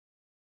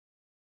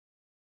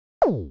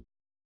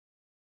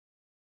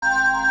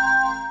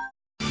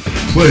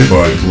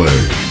Play-by-play.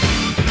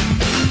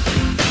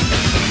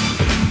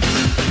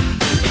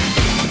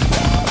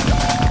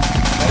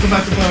 Welcome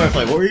back to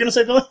Play-by-Play. What were you going to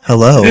say, Billy?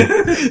 Hello.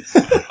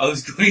 I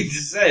was going to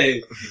say,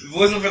 if it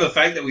wasn't for the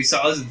fact that we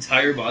saw his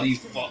entire body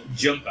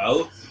jump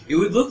out, it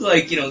would look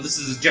like, this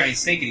is a giant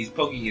snake and he's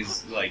poking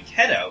his,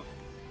 head out.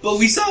 But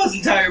we saw his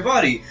entire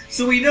body,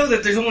 so we know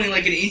that there's only,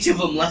 an inch of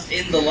him left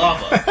in the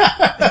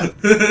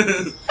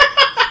lava.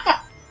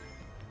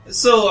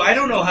 So, I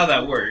don't know how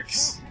that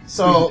works.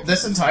 So,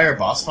 this entire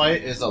boss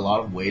fight is a lot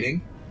of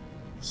waiting.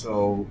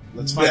 So,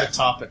 let's find a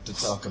topic to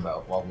talk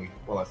about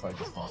while I fight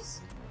this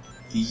boss.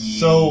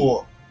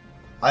 So,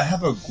 I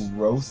have a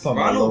growth on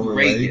my lower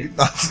leg.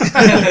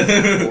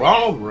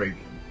 Ronald Reagan.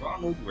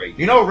 Ronald Reagan.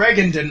 You know,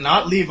 Reagan did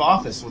not leave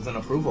office with an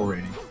approval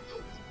rating.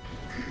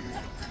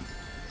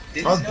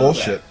 Didn't That's know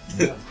bullshit.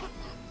 that.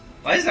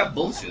 Why is that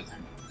bullshit?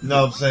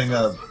 No, I'm saying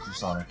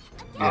Sonic.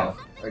 Yeah,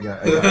 Oh. I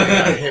got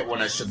hit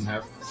when I shouldn't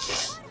have.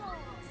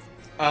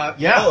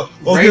 Okay,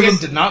 Reagan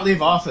did not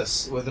leave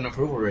office with an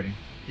approval rating.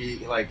 He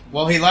got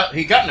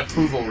an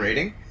approval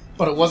rating,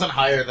 but it wasn't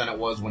higher than it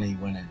was when he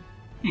went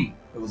in.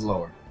 It was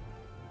lower.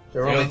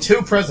 There are only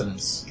 2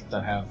 presidents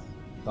that have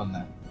done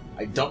that.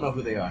 I don't know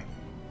who they are.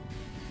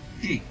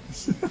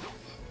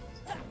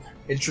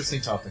 Interesting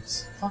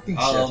topics. Fucking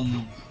shit.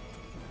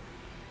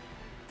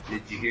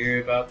 Did you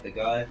hear about the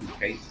guy who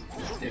paints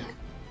his dick?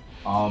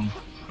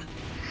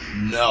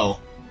 No.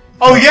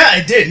 Oh yeah,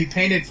 I did. He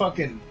painted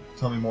fucking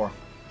Tell me more.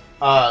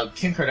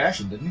 Kim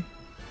Kardashian, didn't he?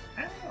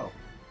 I don't know.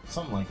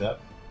 Something like that.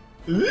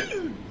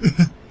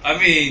 I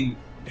mean,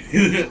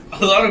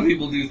 a lot of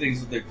people do things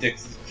with their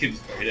dicks with Kim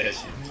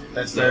Kardashian.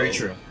 That's very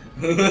true.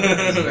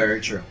 That's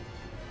very true.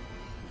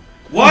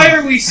 Why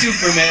are we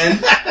Superman?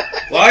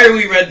 Why are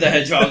we Red the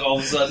Hedgehog all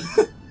of a sudden?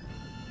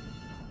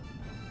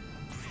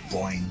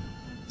 Boing.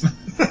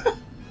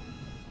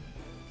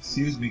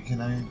 Excuse me,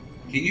 can I...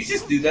 Can you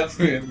just do that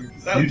forever?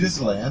 You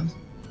just land?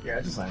 Yeah,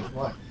 I just landed.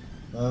 What?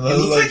 It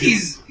looks like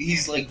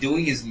he's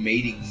doing his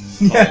mating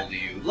call to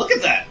you. Look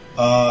at that.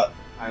 I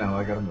know,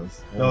 I gotta move.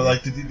 No,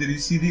 did you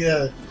see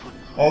the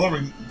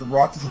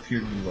rock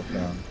disappeared when you look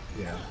down?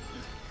 Yeah.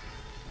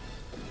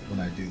 When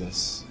I do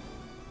this.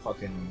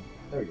 Fucking...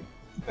 There we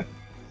go.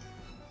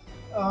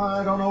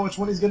 I don't know which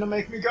one he's gonna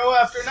make me go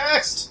after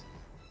next!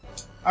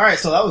 Alright,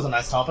 so that was a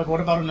nice topic. What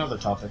about another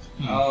topic?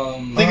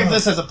 Think of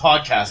this as a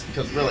podcast,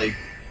 because really,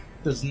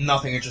 there's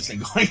nothing interesting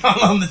going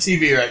on the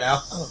TV right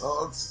now. I don't know,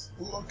 let's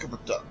look at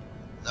the...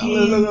 A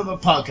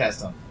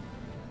podcast on.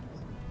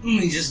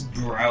 Let me just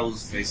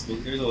browse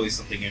Facebook. There's always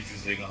something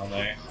interesting on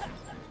there.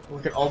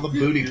 Look at all the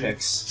booty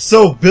pics.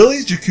 So,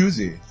 Billy's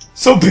Jacuzzi.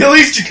 So,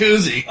 Billy's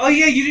Jacuzzi! Oh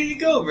yeah, you didn't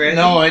go, Brandon.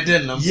 No, I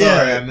didn't. I'm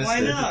sorry, I missed Why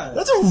it. not?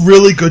 That's a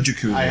really good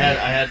jacuzzi. I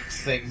had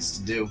things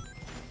to do.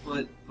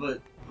 But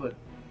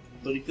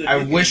it could.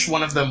 I wish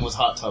one of them was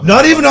hot tub.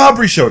 Not even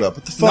Aubrey showed up.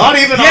 What the fuck? Not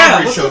even Yeah,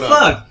 Aubrey what showed the up.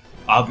 fuck?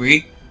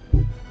 Aubrey,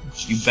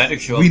 you better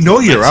show up. We to know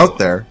the you're next out one.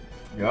 there.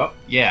 Yep.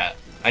 Yeah,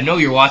 I know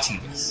you're watching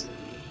this,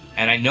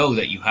 and I know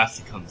that you have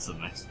to come to the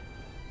next one.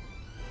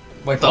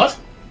 Wait, what? Come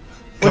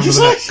What'd you to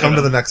the say? Come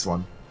to the next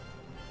one.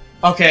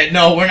 Okay,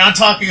 no, we're not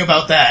talking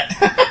about that.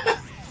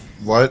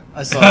 What?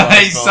 I saw that.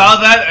 I saw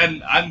that,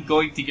 and I'm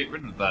going to get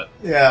rid of that.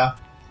 Yeah.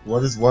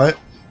 What is what?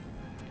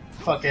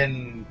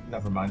 Fucking...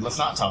 Never mind. Let's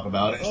not talk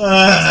about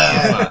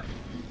it.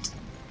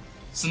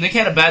 So Nick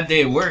had a bad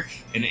day at work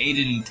and ate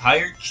an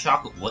entire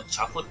chocolate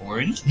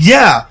orange?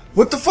 Yeah!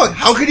 What the fuck?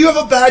 How can you have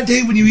a bad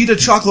day when you eat a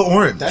chocolate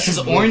orange? That's Because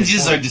a really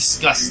oranges good are point.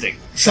 disgusting.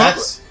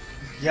 Chocolate.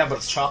 Yeah, but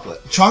it's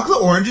chocolate.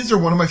 Chocolate oranges are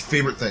one of my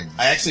favorite things.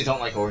 I actually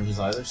don't like oranges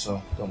either,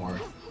 so don't worry.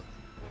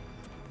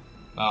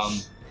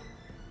 I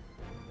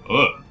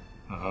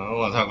don't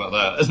want to talk about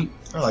that.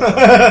 I like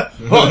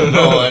chocolate. Oh,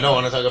 no, I don't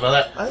want to talk about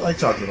that. I like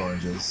chocolate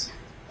oranges.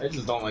 I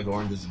just don't like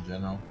oranges in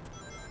general.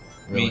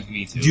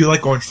 Me too. Do you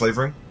like orange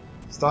flavoring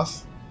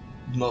stuff?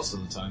 Most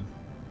of the time.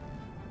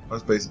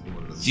 That's basically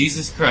what it is.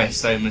 Jesus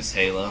Christ, I miss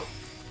Halo.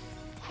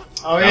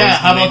 Oh That yeah, was the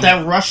how about main-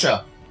 that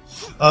Russia?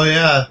 Oh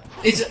yeah.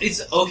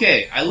 It's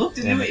okay. I looked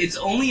into Damn it. it. It's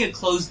only a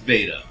closed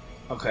beta.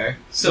 Okay.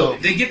 So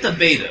they get the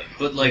beta,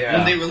 but Yeah.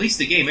 when they release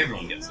the game,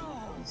 everyone gets it.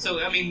 So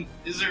I mean,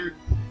 it's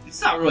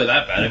not really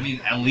that bad. I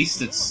mean, at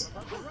least it's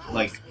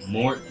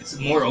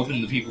more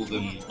open to people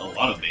than a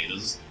lot of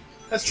betas.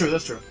 That's true,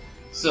 that's true.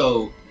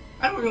 So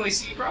I don't really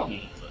see a problem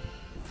with it.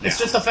 It's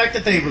just the fact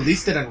that they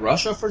released it in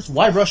Russia first.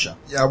 Why Russia?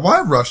 Yeah,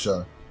 why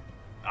Russia?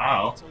 I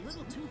don't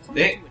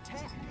know.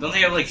 Don't they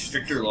have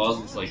stricter laws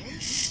with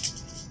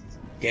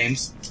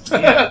Games.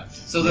 yeah.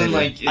 So then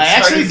Maybe. it's I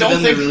actually harder for don't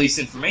them think- to release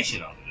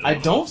information on it. I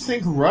don't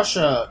think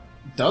Russia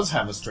does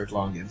have a strict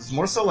law on games. It's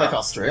more so like Oh.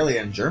 Australia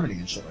and Germany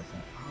and shit like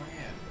that.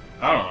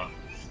 I don't know.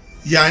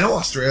 Yeah, I know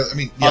Australia. I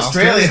mean, yeah,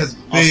 Australia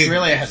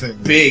has things.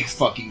 big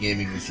fucking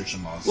gaming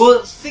restriction laws.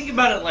 Well, think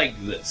about it like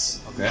this.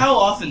 Okay. How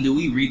often do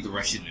we read the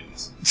Russian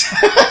news?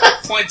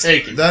 Point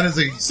taken. That is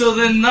a. So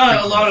then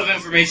not a lot of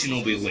information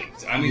will be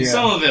leaked. I mean, Yeah.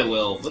 some of it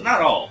will, but not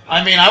all.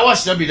 I mean, I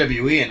watched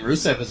WWE and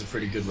Rusev is a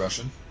pretty good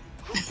Russian.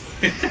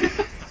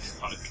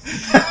 Fuck.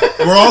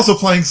 We're also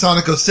playing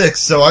Sonic 06,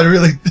 so I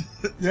really...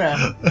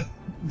 Yeah.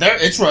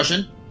 It's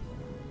Russian.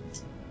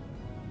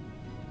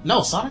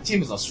 No, Sonic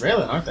Team is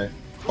Australian, aren't they?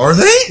 Are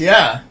they?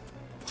 Yeah.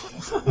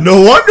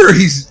 No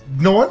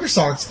wonder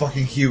Sonic's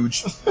fucking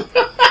huge.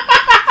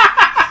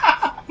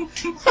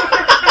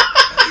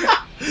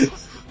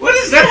 What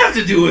does that have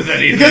to do with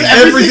anything? Because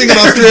Everything in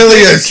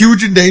Australia is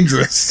huge and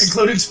dangerous.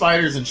 including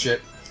spiders and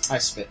shit. I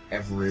spit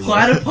everywhere.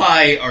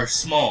 Platypi are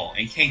small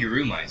and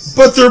kangaroo mice.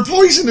 But they're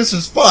poisonous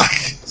as fuck.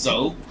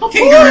 So,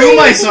 kangaroo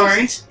mice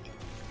aren't.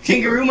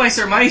 Kangaroo mice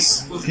are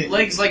mice with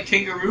legs like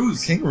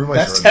kangaroos. Kangaroo mice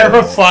That's are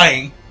adorable.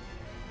 terrifying.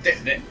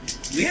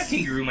 We have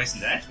kangaroo mice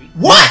in that.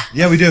 What?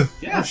 Yeah, we do.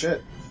 Yeah. Oh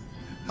shit.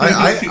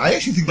 I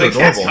actually think My they're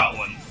cat's adorable. caught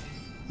one.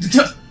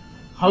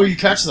 How do you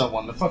catch that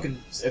one? If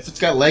it's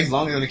got legs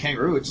longer than a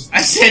kangaroo, it just...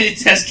 I said it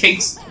has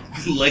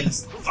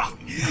legs. Fuck.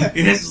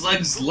 It has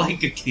legs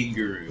like a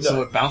kangaroo.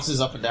 So it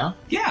bounces up and down?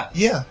 Yeah.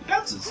 Yeah. It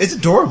bounces. It's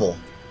adorable.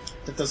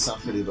 That does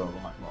sound pretty adorable,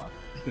 not gonna lie.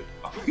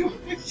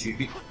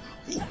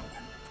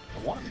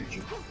 I want a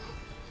picture.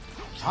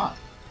 It's hot.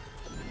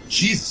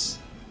 Jesus.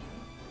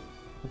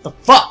 What the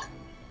fuck?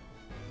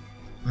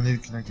 I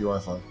need to connect your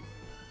Wi-Fi.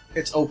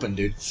 It's open,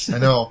 dude. I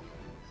know.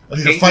 I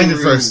need to find it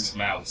Kangaroo first.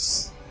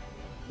 Mouse.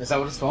 Is that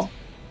what it's called?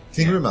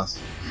 Kangaroo mouse.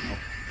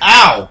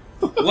 Ow!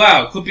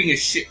 Wow, clipping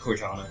is shit,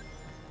 Cortana.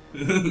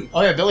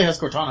 Oh yeah, Billy has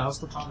Cortana. How's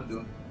Cortana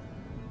doing?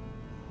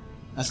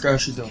 Ask her how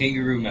she's doing.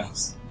 Kangaroo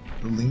mouse.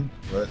 The lean.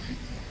 What?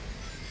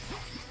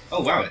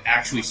 Oh wow, it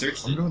actually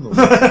searched I'm it. doing the lean.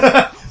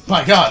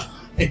 My god,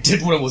 it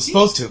did what it was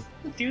supposed to.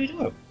 What do you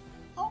do?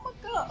 Oh my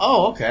god.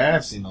 Oh, okay,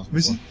 I've seen those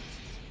Missy? before.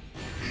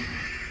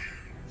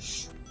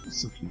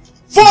 So cute.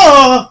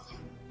 Fuck!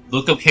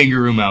 Look up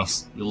kangaroo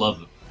mouse. You'll love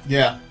it.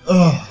 Yeah,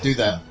 Ugh. do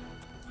that.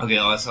 Okay,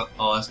 I'll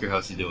ask her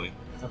how she's doing.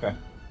 Okay.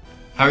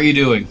 How are you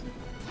doing?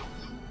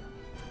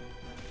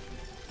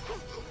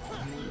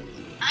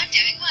 I'm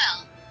doing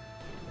well.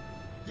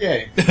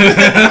 Yay.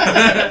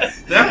 That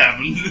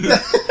happened.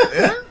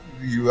 Yeah,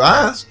 you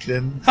asked,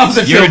 and How's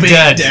it You're feel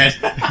being dead.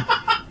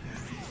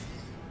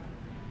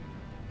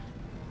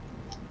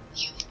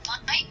 You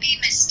might be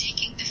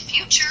mistaking the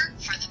future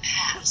for the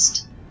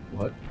past.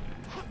 What?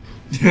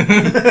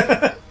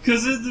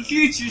 Because in the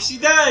future she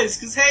dies,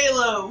 because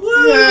Halo!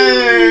 Woo!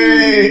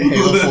 Yay!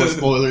 Halo 4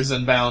 spoilers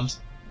inbound.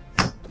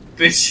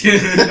 Bitch,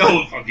 no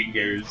one fucking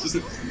cares.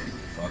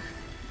 Fuck.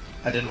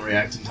 I didn't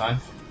react in time.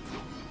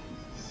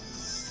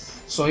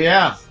 So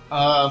yeah,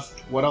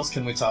 what else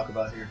can we talk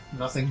about here?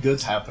 Nothing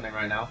good's happening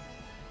right now.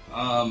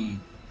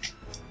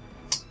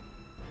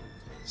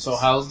 So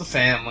how's the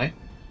family?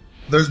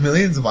 there's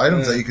millions of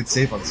items that you could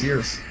save on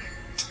Sears.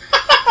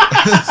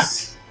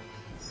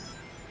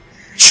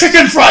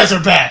 Chicken fries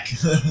are back!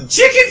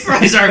 Chicken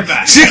fries are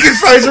back! Chicken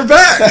fries are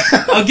back!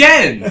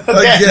 Again!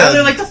 Again. Now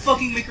they're like the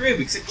fucking McRib,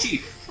 except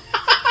cheap.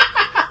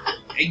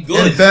 And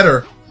good. And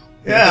better.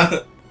 Yeah,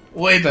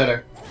 way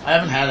better. I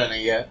haven't had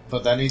any yet,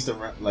 but that needs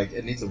to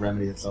it needs to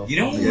remedy itself. You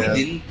know what Yeah.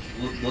 we didn't...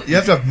 What, You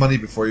have to have money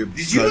before you...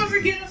 did you try- ever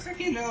get a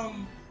freaking,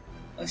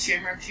 a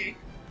Shamrock Shake?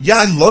 Yeah,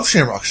 I love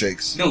Shamrock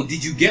Shakes. No,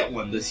 did you get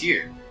one this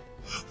year?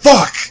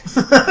 Fuck!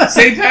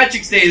 St.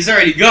 Patrick's Day is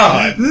already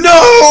gone!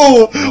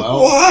 No!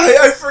 Well. Why?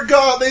 I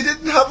forgot. They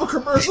didn't have a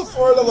commercial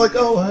for it. I'm like,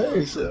 oh,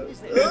 hey. Shit.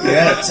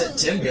 Yeah,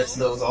 Tim gets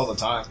those all the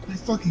time. I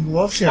fucking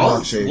love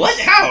Shamrock Oh, Shakes. what?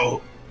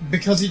 How?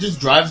 Because he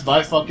just drives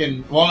by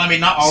fucking... Well, I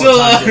mean, not all So, the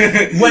time.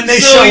 but when they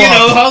so, show you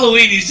know, up...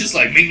 Halloween, he's just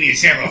like, make me a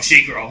Shamrock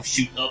Shake or I'll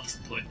shoot up the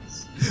place.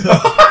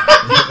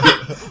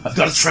 I've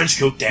got a trench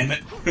coat, damn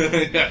it.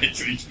 Got a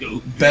trench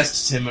coat.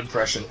 Best Tim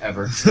impression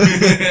ever.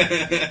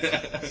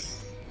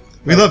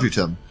 We love you,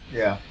 Tim.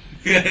 Yeah.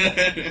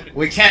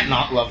 We can't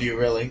not love you,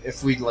 really.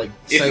 If we, like...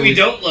 If say we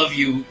don't love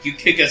you, you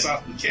kick us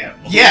off the channel.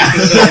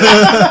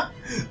 Yeah!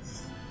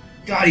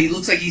 God, he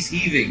looks like he's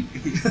heaving.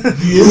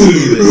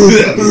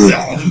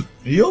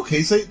 Are you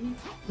okay, Satan?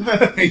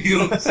 You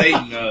don't say,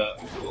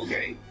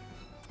 okay.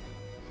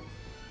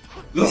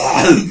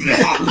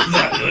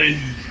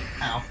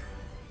 Ow.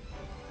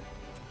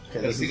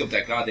 Okay, Let's pick up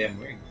that goddamn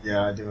ring.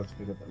 Yeah, I do have to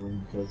pick up that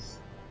ring because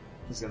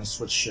he's gonna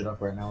switch shit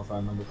up right now if I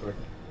remember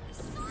correctly.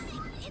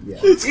 Yeah.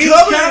 It's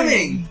It's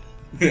coming!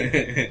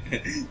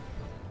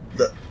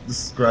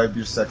 Describe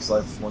your sex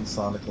life with one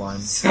Sonic line.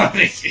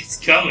 Sonic,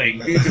 it's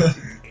coming.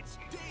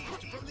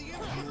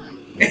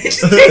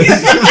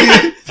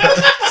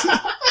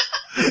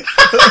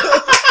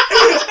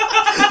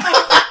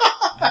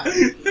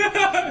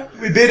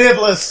 We beat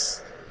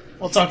Iblis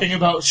while talking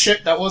about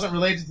shit that wasn't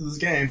related to this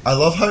game. I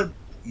love how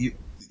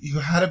you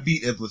had to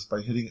beat Iblis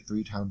by hitting it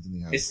 3 times in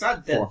the head. It's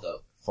not dead, Four. though.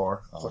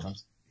 4 4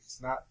 times.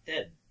 It's not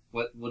dead.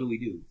 What do we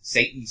do?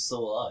 Satan's still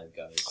alive,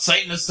 guys.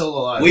 Satan is still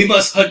alive. We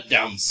must hunt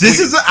down This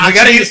Satan. is We actually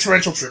gotta use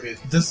torrential tribute.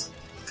 this.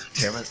 God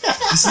damn it!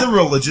 This is a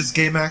religious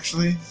game,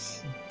 actually.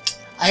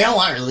 I don't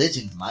want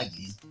religion in my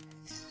game.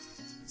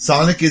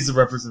 Sonic is a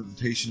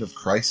representation of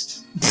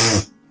Christ,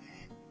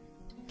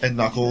 and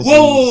Knuckles.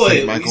 Whoa, and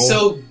Saint wait, Michael.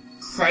 so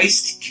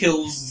Christ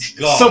kills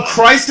God. So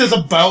Christ is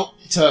about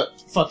to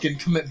fucking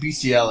commit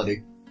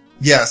bestiality.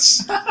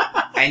 Yes,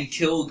 And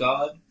kill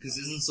God? Because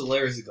isn't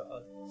Solaris a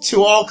god?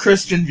 To all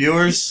Christian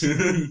viewers,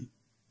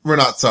 We're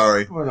not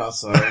sorry. we're not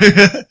sorry.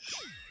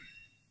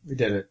 We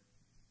did it.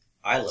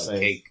 I love Same.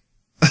 cake.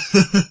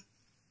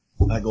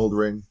 That gold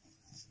ring.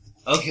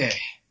 Okay.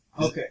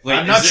 Okay. Wait,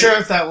 I'm is not it- sure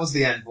if that was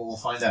the end, but we'll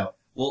find out.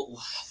 Well,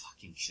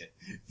 fucking shit.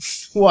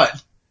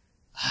 What?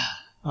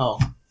 Oh,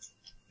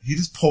 He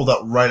just pulled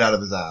that right out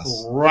of his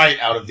ass. right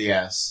out of the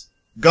ass.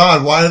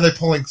 God, why are they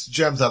pulling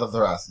gems out of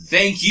their asses?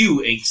 Thank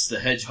you, Inks the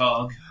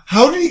Hedgehog.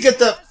 How did he get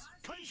the...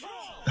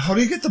 How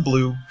do you get the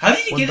blue? How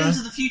did you One get back?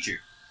 into the future?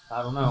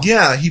 I don't know.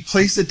 Yeah, he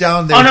placed it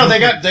down there. Oh no, they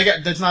got,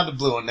 that's not the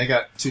blue one, they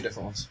got two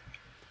different ones.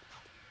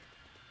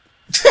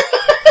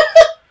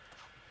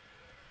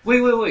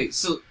 Wait.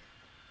 So,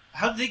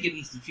 how did they get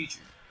into the future?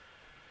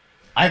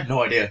 I have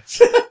no idea.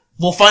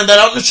 We'll find that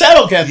out in the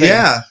Shadow Campaign.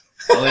 Yeah.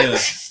 Oh, yeah.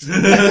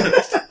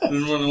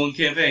 There's more than one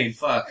campaign.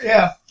 Fuck.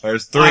 Yeah.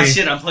 There's 3. Ah,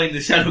 shit, I'm playing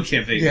the Shadow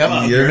campaign. Yeah.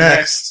 Fuck. You're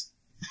next.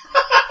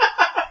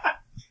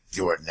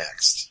 You're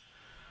next.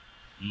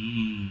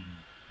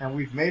 And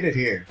we've made it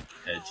here.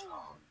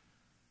 Hedgehog.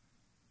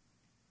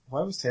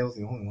 Why was Tails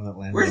the only one that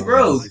landed? Where's on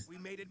Rogue?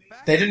 the-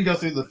 They didn't go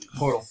through the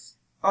portal.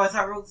 Oh, I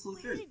thought Rogue flew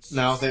through.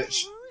 No,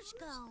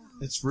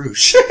 it's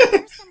Rouge.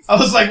 I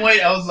was like,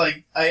 wait,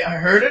 I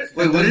heard it.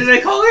 Wait, and what then- did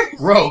I call her?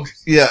 Rogue.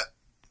 Yeah.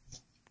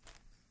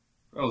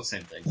 Oh,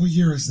 same thing. What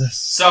year is this?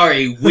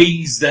 Sorry,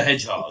 Wings the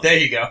Hedgehog. There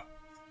you go.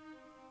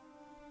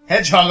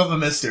 Hedgehog of a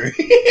mystery.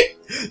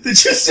 Did you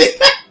see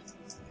that?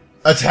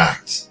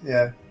 Attacked.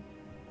 Yeah.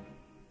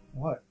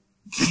 What?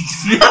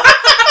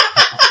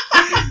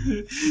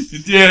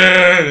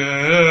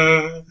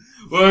 Yeah,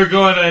 we're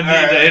going to need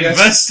Alright, I to guess-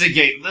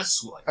 investigate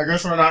this one. I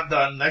guess we're not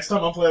done. Next time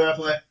I'll play that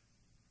play.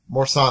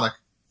 More Sonic.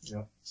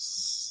 Yep.